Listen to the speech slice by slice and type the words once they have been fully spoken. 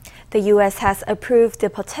The U.S. has approved the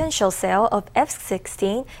potential sale of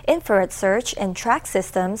F-16 infrared search and track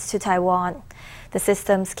systems to Taiwan. The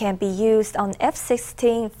systems can be used on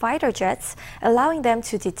F-16 fighter jets, allowing them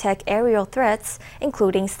to detect aerial threats,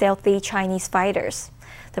 including stealthy Chinese fighters.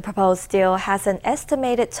 The proposed deal has an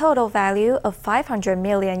estimated total value of $500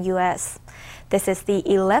 million US. This is the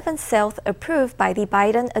 11th sale approved by the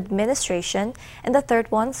Biden administration and the third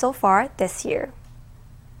one so far this year.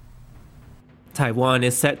 Taiwan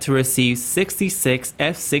is set to receive 66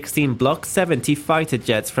 F-16 Block 70 fighter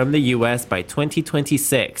jets from the U.S. by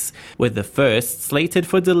 2026, with the first slated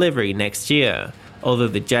for delivery next year. Although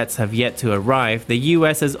the jets have yet to arrive, the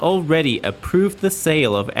U.S. has already approved the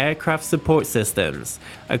sale of aircraft support systems.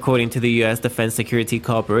 According to the U.S. Defense Security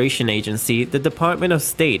Cooperation Agency, the Department of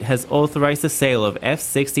State has authorized the sale of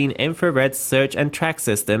F-16 infrared search and track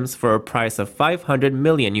systems for a price of $500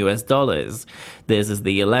 million US. This is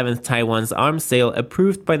the 11th Taiwan's arms sale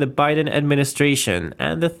approved by the Biden administration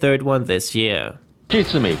and the third one this year. The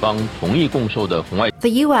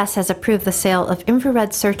U.S. has approved the sale of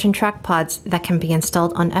infrared search and track pods that can be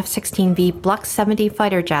installed on F-16V Block 70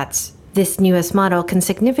 fighter jets. This newest model can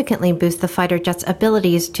significantly boost the fighter jet's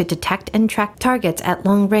abilities to detect and track targets at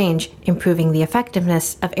long range, improving the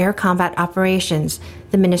effectiveness of air combat operations.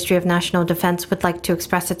 The Ministry of National Defense would like to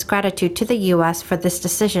express its gratitude to the U.S. for this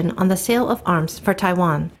decision on the sale of arms for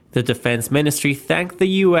Taiwan. The Defense Ministry thanked the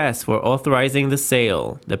U.S. for authorizing the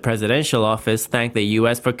sale. The presidential office thanked the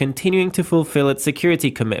U.S. for continuing to fulfill its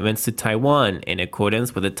security commitments to Taiwan in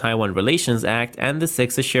accordance with the Taiwan Relations Act and the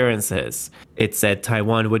Six Assurances. It said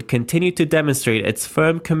Taiwan would continue to demonstrate its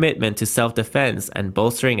firm commitment to self-defense and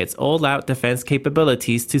bolstering its all-out defense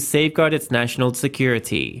capabilities to safeguard its national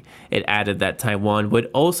security. It added that Taiwan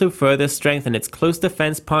would also further strengthen its close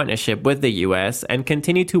defense partnership with the U.S. and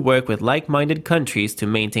continue to work with like-minded countries to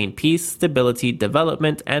maintain peace, stability,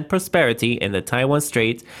 development, and prosperity in the Taiwan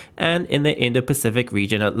Strait and in the Indo-Pacific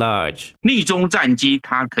region at large.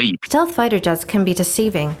 Stealth fighter jets can be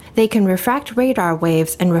deceiving. They can refract radar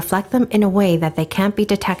waves and reflect them in a way that they can't be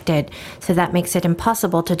detected, so that makes it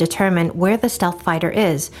impossible to determine where the stealth fighter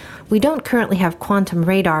is. We don't currently have quantum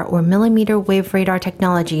radar or millimeter wave radar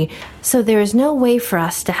technology, so there is no way for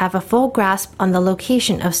us to have a full grasp on the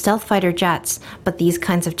location of stealth fighter jets, but these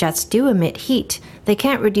kinds of jets do emit heat. They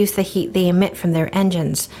can't reduce the heat they emit from their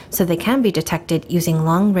engines, so they can be detected using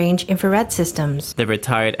long-range infrared systems. The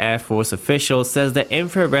retired Air Force official says the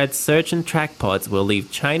infrared search and track pods will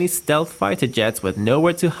leave Chinese stealth fighter jets with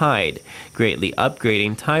nowhere to hide, greatly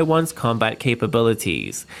upgrading Taiwan's combat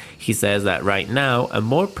capabilities. He says that right now, a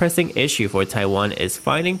more pressing issue for Taiwan is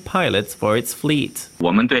finding pilots for its fleet.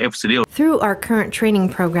 Through our current training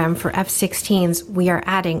program for F-16s, we are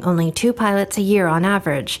adding only 2 pilots a year on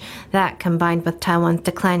average. That, combined with Taiwan's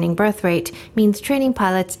declining birth rate, means training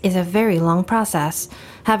pilots is a very long process.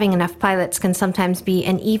 Having enough pilots can sometimes be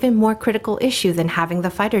an even more critical issue than having the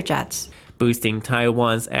fighter jets. Boosting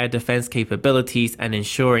Taiwan's air defense capabilities and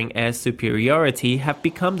ensuring air superiority have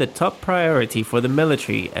become the top priority for the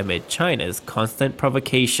military amid China's constant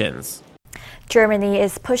provocations. Germany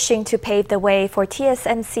is pushing to pave the way for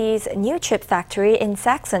TSMC's new chip factory in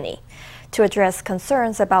Saxony. To address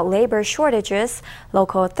concerns about labor shortages,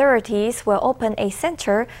 local authorities will open a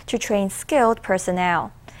center to train skilled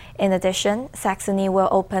personnel. In addition, Saxony will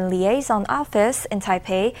open liaison office in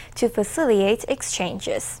Taipei to facilitate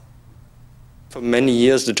exchanges. For many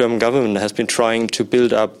years, the German government has been trying to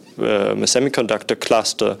build up a semiconductor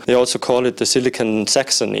cluster. They also call it the Silicon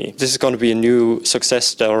Saxony. This is going to be a new success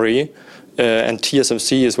story. And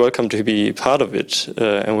TSMC is welcome to be part of it,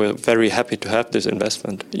 and we're very happy to have this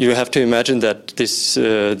investment. You have to imagine that this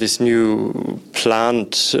new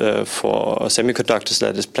plant for semiconductors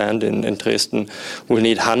that is planned in Dresden will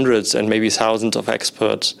need hundreds and maybe thousands of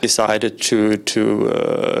experts. Decided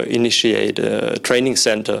to initiate a training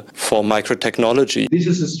center for microtechnology. This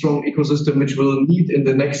is a strong ecosystem which will need in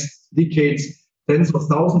the next decades tens of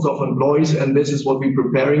thousands of employees, and this is what we're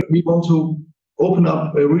preparing. We want to open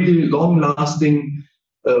up a really long-lasting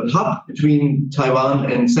hub between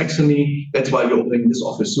Taiwan and Saxony. That's why we're opening this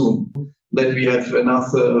office soon. That we have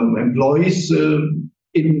enough employees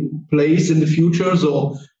in place in the future.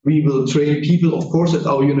 So we will train people, of course, at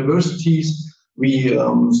our universities. We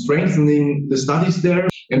are strengthening the studies there.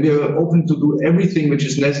 And we are open to do everything which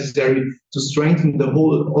is necessary to strengthen the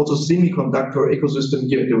whole also semiconductor ecosystem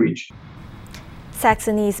here in the region.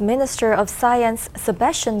 Saxony's Minister of Science,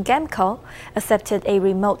 Sebastian Gemko, accepted a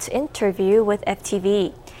remote interview with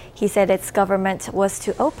FTV. He said its government was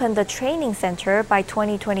to open the training center by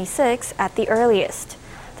 2026 at the earliest.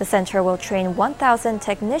 The center will train 1,000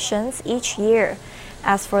 technicians each year.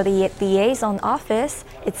 As for the liaison office,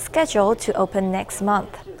 it's scheduled to open next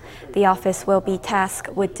month. The office will be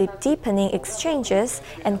tasked with deepening exchanges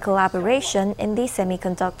and collaboration in the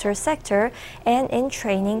semiconductor sector and in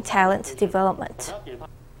training talent development.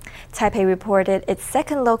 Taipei reported its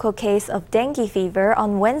second local case of dengue fever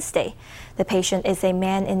on Wednesday. The patient is a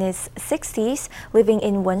man in his 60s living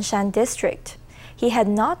in Wenshan district. He had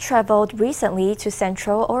not traveled recently to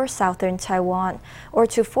central or southern Taiwan or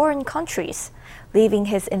to foreign countries, leaving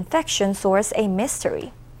his infection source a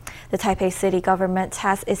mystery. The Taipei city government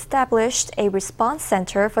has established a response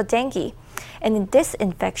center for dengue, and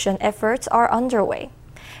disinfection efforts are underway.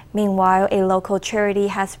 Meanwhile, a local charity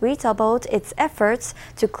has redoubled its efforts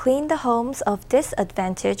to clean the homes of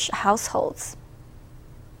disadvantaged households.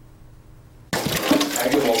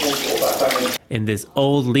 In this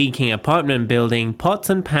old leaking apartment building, pots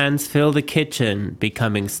and pans fill the kitchen,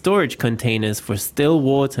 becoming storage containers for still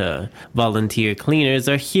water. Volunteer cleaners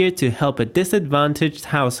are here to help a disadvantaged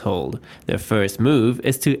household. Their first move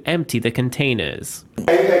is to empty the containers.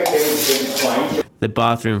 The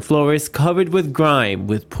bathroom floor is covered with grime,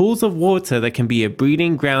 with pools of water that can be a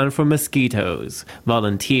breeding ground for mosquitoes.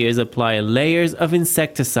 Volunteers apply layers of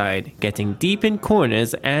insecticide, getting deep in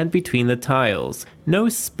corners and between the tiles. No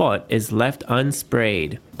spot is left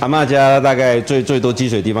unsprayed. The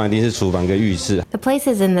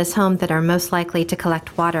places in this home that are most likely to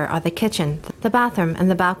collect water are the kitchen, the bathroom, and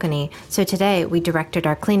the balcony. So today, we directed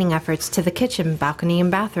our cleaning efforts to the kitchen, balcony,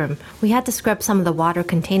 and bathroom. We had to scrub some of the water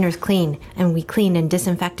containers clean, and we cleaned and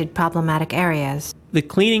disinfected problematic areas. The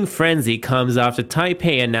cleaning frenzy comes after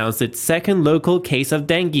Taipei announced its second local case of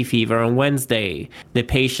dengue fever on Wednesday. The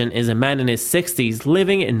patient is a man in his 60s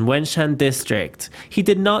living in Wenshan district. He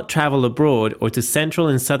did not travel abroad or to central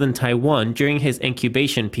and southern Taiwan during his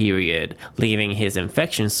incubation period, leaving his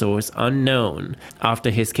infection source unknown.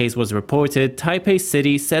 After his case was reported, Taipei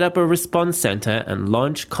City set up a response center and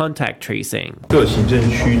launched contact tracing.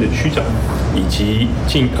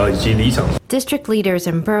 District leaders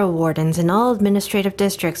and borough wardens in all administrative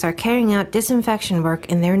districts are carrying out disinfection work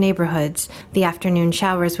in their neighborhoods. The afternoon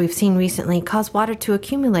showers we've seen recently cause water to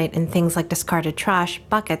accumulate in things like discarded trash,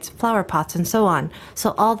 buckets, flower pots, and so on.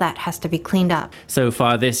 So all that has to be cleaned up. So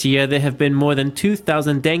far this year, there have been more than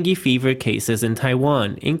 2,000 dengue fever cases in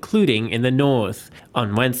Taiwan, including in the north.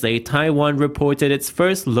 On Wednesday, Taiwan reported its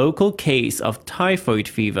first local case of typhoid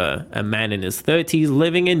fever, a man in his 30s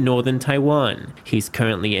living in northern Taiwan. He's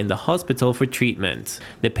currently in the hospital for treatment.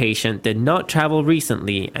 The patient did not travel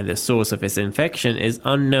recently, and the source of his infection is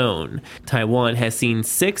unknown. Taiwan has seen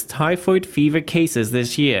 6 typhoid fever cases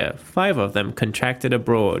this year, 5 of them contracted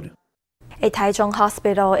abroad. A Taichung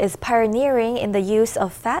hospital is pioneering in the use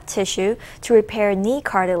of fat tissue to repair knee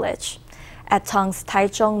cartilage. At Tong's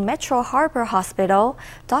Taichung Metro Harbor Hospital,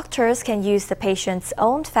 doctors can use the patient's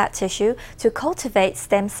own fat tissue to cultivate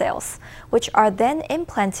stem cells, which are then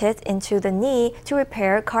implanted into the knee to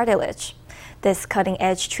repair cartilage. This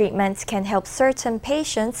cutting-edge treatment can help certain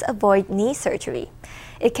patients avoid knee surgery.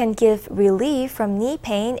 It can give relief from knee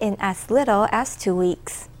pain in as little as 2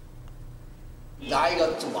 weeks.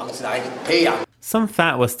 Some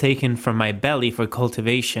fat was taken from my belly for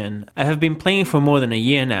cultivation. I have been playing for more than a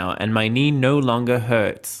year now, and my knee no longer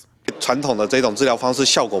hurts.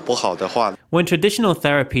 When traditional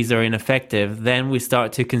therapies are ineffective, then we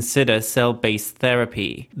start to consider cell-based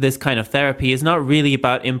therapy. This kind of therapy is not really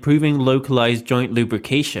about improving localized joint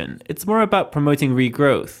lubrication. It's more about promoting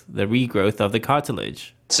regrowth, the regrowth of the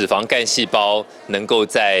cartilage.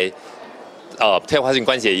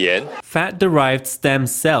 Fat-derived stem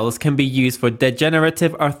cells can be used for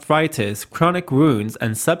degenerative arthritis, chronic wounds,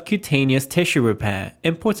 and subcutaneous tissue repair,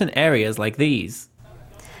 important areas like these.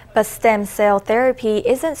 But stem cell therapy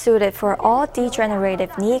isn't suited for all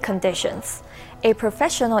degenerative knee conditions. A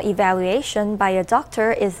professional evaluation by a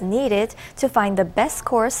doctor is needed to find the best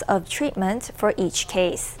course of treatment for each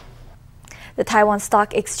case. The Taiwan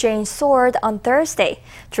Stock Exchange soared on Thursday,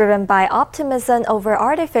 driven by optimism over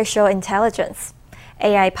artificial intelligence.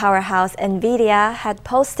 AI powerhouse NVIDIA had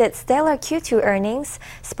posted stellar Q2 earnings,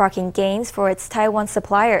 sparking gains for its Taiwan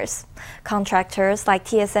suppliers. Contractors like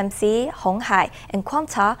TSMC, Honghai, and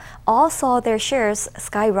Quanta all saw their shares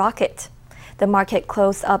skyrocket. The market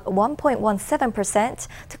closed up 1.17%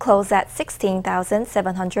 to close at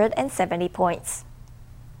 16,770 points.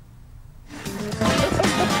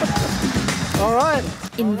 All right.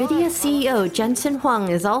 NVIDIA CEO Jensen Huang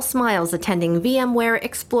is all smiles attending VMware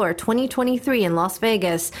Explore 2023 in Las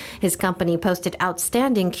Vegas. His company posted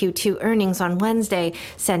outstanding Q2 earnings on Wednesday,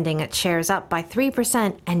 sending its shares up by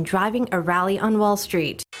 3% and driving a rally on Wall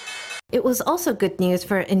Street. It was also good news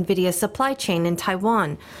for NVIDIA's supply chain in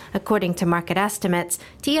Taiwan. According to market estimates,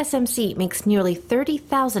 TSMC makes nearly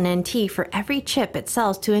 30,000 NT for every chip it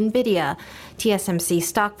sells to NVIDIA. TSMC's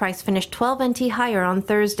stock price finished 12 NT higher on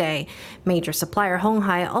Thursday. Major supplier Hon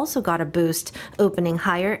Hai also got a boost, opening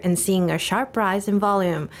higher and seeing a sharp rise in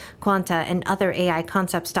volume. Quanta and other AI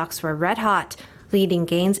concept stocks were red hot, leading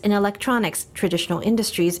gains in electronics, traditional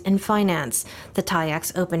industries, and finance. The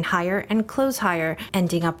TAIEX opened higher and closed higher,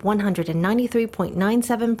 ending up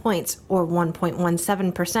 193.97 points, or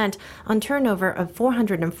 1.17%, on turnover of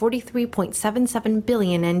 443.77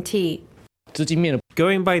 billion NT.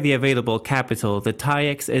 Going by the available capital, the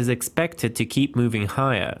TAIEX is expected to keep moving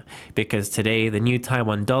higher, because today the new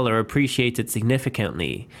Taiwan dollar appreciated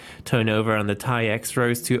significantly. Turnover on the TAIEX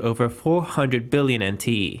rose to over 400 billion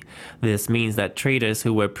NT. This means that traders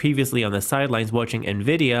who were previously on the sidelines watching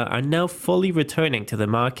NVIDIA are now fully returning to the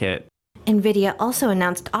market. NVIDIA also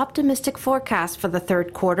announced optimistic forecasts for the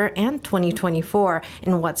third quarter and 2024,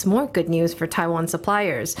 in what's more good news for Taiwan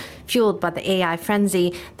suppliers. Fueled by the AI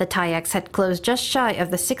frenzy, the TAIEX had closed just shy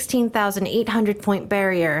of the 16,800-point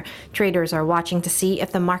barrier. Traders are watching to see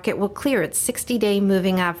if the market will clear its 60-day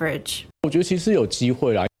moving average.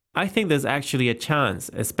 I think there's actually a chance,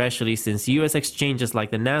 especially since U.S. exchanges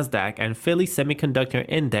like the Nasdaq and Philly Semiconductor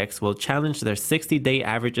Index will challenge their 60-day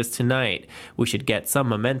averages tonight. We should get some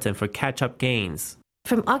momentum for catch-up gains.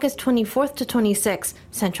 From August 24th to 26th,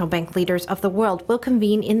 central bank leaders of the world will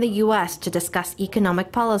convene in the U.S. to discuss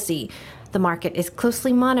economic policy. The market is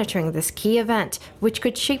closely monitoring this key event, which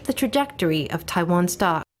could shape the trajectory of Taiwan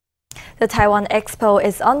stock. The Taiwan Expo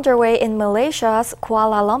is underway in Malaysia's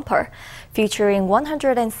Kuala Lumpur, featuring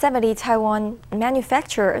 170 Taiwan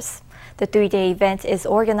manufacturers. The three-day event is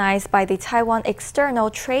organized by the Taiwan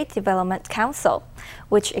External Trade Development Council,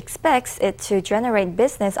 which expects it to generate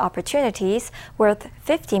business opportunities worth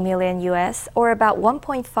 50 million US, or about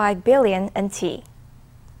 1.5 billion NT.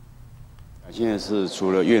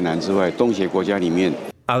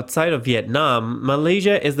 Outside of Vietnam,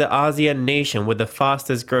 Malaysia is the ASEAN nation with the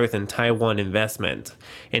fastest growth in Taiwan investment.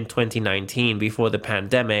 In 2019, before the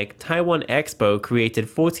pandemic, Taiwan Expo created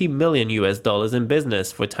 $40 million in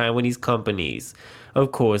business for Taiwanese companies.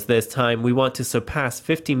 Of course, this time we want to surpass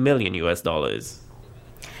 $50 million.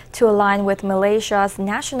 To align with Malaysia's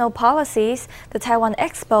national policies, the Taiwan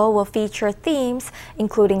Expo will feature themes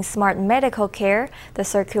including smart medical care, the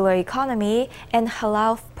circular economy, and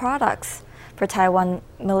halal products. For Taiwan,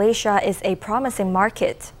 Malaysia is a promising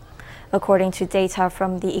market. According to data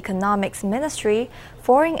from the Economics Ministry,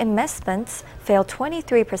 foreign investments fell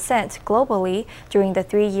 23% globally during the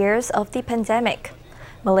 3 years of the pandemic.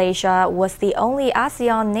 Malaysia was the only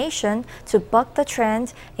ASEAN nation to buck the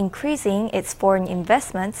trend, increasing its foreign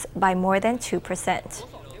investments by more than 2%.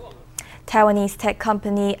 Taiwanese tech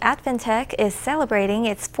company Advantech is celebrating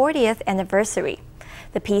its 40th anniversary.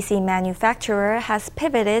 The PC manufacturer has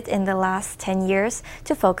pivoted in the last 10 years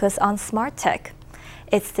to focus on smart tech.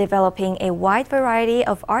 It's developing a wide variety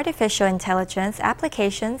of artificial intelligence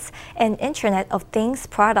applications and Internet of Things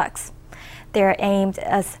products. They're aimed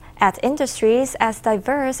at industries as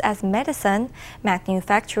diverse as medicine,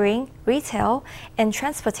 manufacturing, retail, and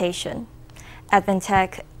transportation.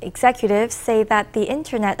 Advantech executives say that the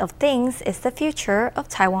Internet of Things is the future of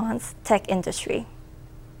Taiwan's tech industry.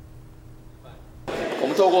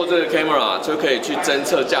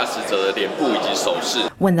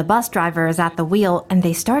 When the bus driver is at the wheel and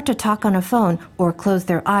they start to talk on a phone or close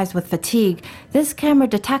their eyes with fatigue, this camera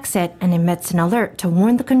detects it and emits an alert to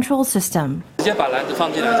warn the control system.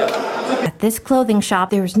 At this clothing shop,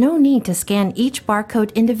 there is no need to scan each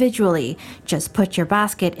barcode individually. Just put your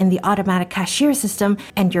basket in the automatic cashier system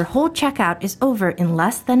and your whole checkout is over in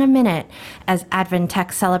less than a minute. As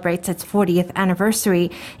Advantech celebrates its 40th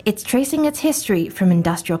anniversary, it's tracing its history from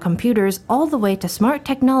industrial computers all the way to smart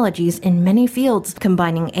technologies in many fields,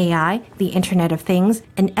 combining AI, the Internet of Things,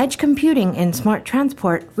 and edge computing in smart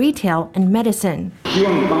transport, retail, and medicine.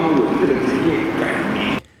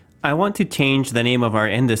 I want to change the name of our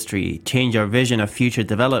industry, change our vision of future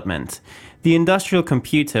development. The industrial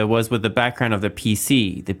computer was with the background of the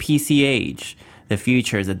PC age. The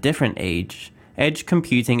future is a different age. Edge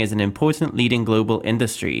computing is an important leading global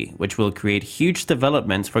industry, which will create huge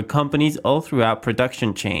developments for companies all throughout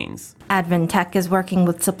production chains. Advantech is working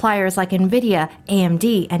with suppliers like NVIDIA,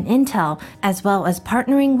 AMD, and Intel, as well as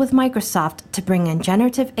partnering with Microsoft to bring in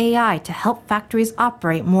generative AI to help factories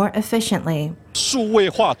operate more efficiently.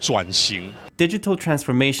 Digital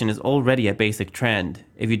transformation is already a basic trend.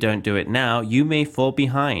 If you don't do it now, you may fall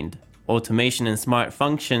behind. Automation and smart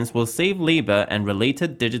functions will save labor and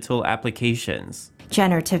related digital applications.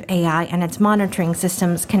 Generative AI and its monitoring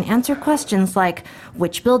systems can answer questions like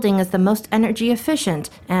which building is the most energy efficient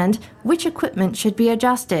and which equipment should be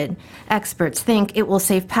adjusted. Experts think it will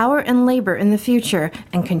save power and labor in the future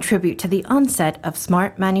and contribute to the onset of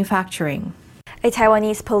smart manufacturing. A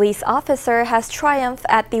Taiwanese police officer has triumphed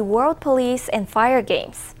at the World Police and Fire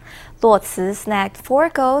Games. Luo Ci snagged 4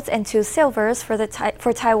 golds and 2 silvers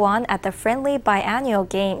for Taiwan at the friendly biannual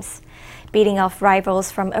games, beating off rivals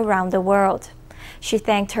from around the world. She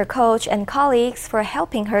thanked her coach and colleagues for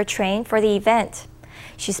helping her train for the event.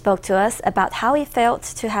 She spoke to us about how it felt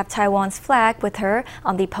to have Taiwan's flag with her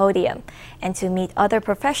on the podium and to meet other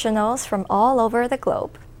professionals from all over the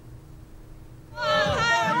globe.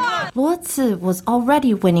 Luo Ci was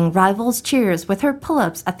already winning rivals' cheers with her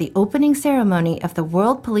pull-ups at the opening ceremony of the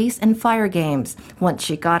World Police and Fire Games. Once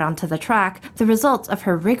she got onto the track, the results of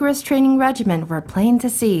her rigorous training regimen were plain to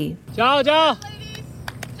see.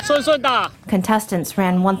 Contestants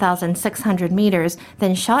ran 1,600 meters,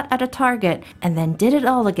 then shot at a target, and then did it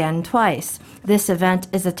all again twice. This event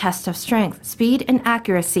is a test of strength, speed, and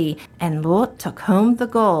accuracy, and Luo took home the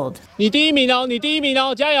gold.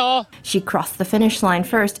 She crossed the finish line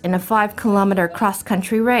first in a 5-kilometer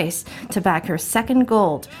cross-country race to bag her second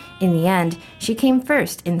gold. In the end, she came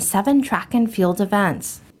first in 7 track and field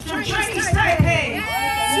events.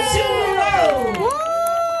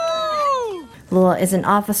 Luo is an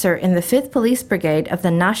officer in the 5th Police Brigade of the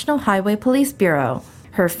National Highway Police Bureau.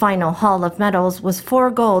 Her final haul of medals was 4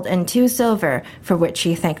 gold and 2 silver, for which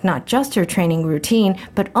she thanked not just her training routine,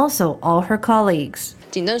 but also all her colleagues.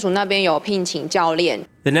 The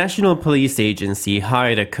National Police Agency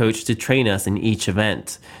hired a coach to train us in each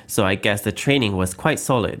event, so I guess the training was quite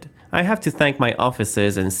solid. I have to thank my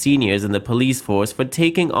officers and seniors in the police force for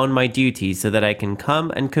taking on my duties so that I can come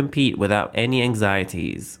and compete without any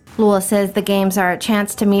anxieties. Luo says the games are a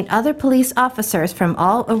chance to meet other police officers from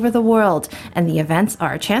all over the world, and the events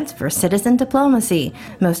are a chance for citizen diplomacy.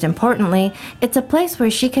 Most importantly, it's a place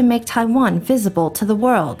where she can make Taiwan visible to the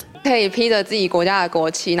world. I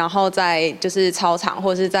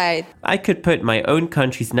could put my own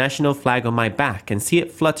country's national flag on my back and see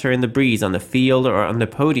it flutter in the breeze on the field or on the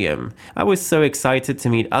podium. I was so excited to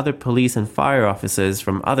meet other police and fire officers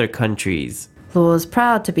from other countries. Luo is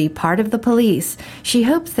proud to be part of the police. She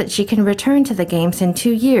hopes that she can return to the games in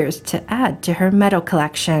 2 years to add to her medal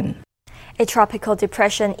collection. A tropical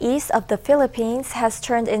depression east of the Philippines has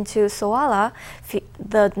turned into Soala,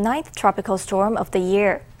 the 9th tropical storm of the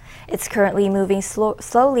year. It's currently moving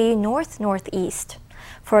slowly north-northeast.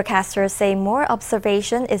 Forecasters say more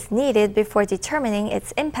observation is needed before determining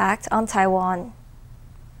its impact on Taiwan.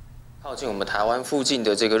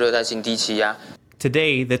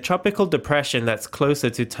 Today, the tropical depression that's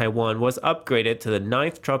closer to Taiwan was upgraded to the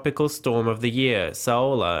 9th tropical storm of the year,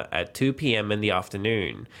 Saola, at 2 p.m. in the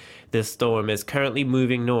afternoon. This storm is currently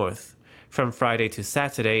moving north. From Friday to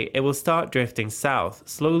Saturday, it will start drifting south,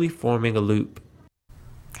 slowly forming a loop.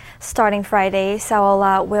 Starting Friday,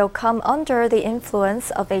 Saola will come under the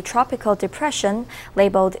influence of a tropical depression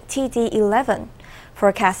labeled TD11.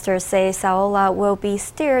 Forecasters say Saola will be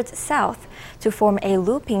steered south to form a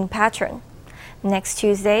looping pattern. Next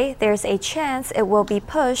Tuesday, there's a chance it will be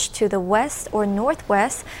pushed to the west or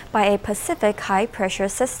northwest by a Pacific high-pressure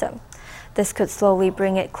system. This could slowly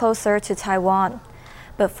bring it closer to Taiwan.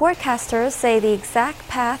 But forecasters say the exact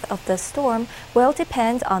path of the storm will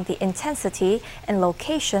depend on the intensity and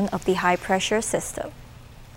location of the high-pressure system.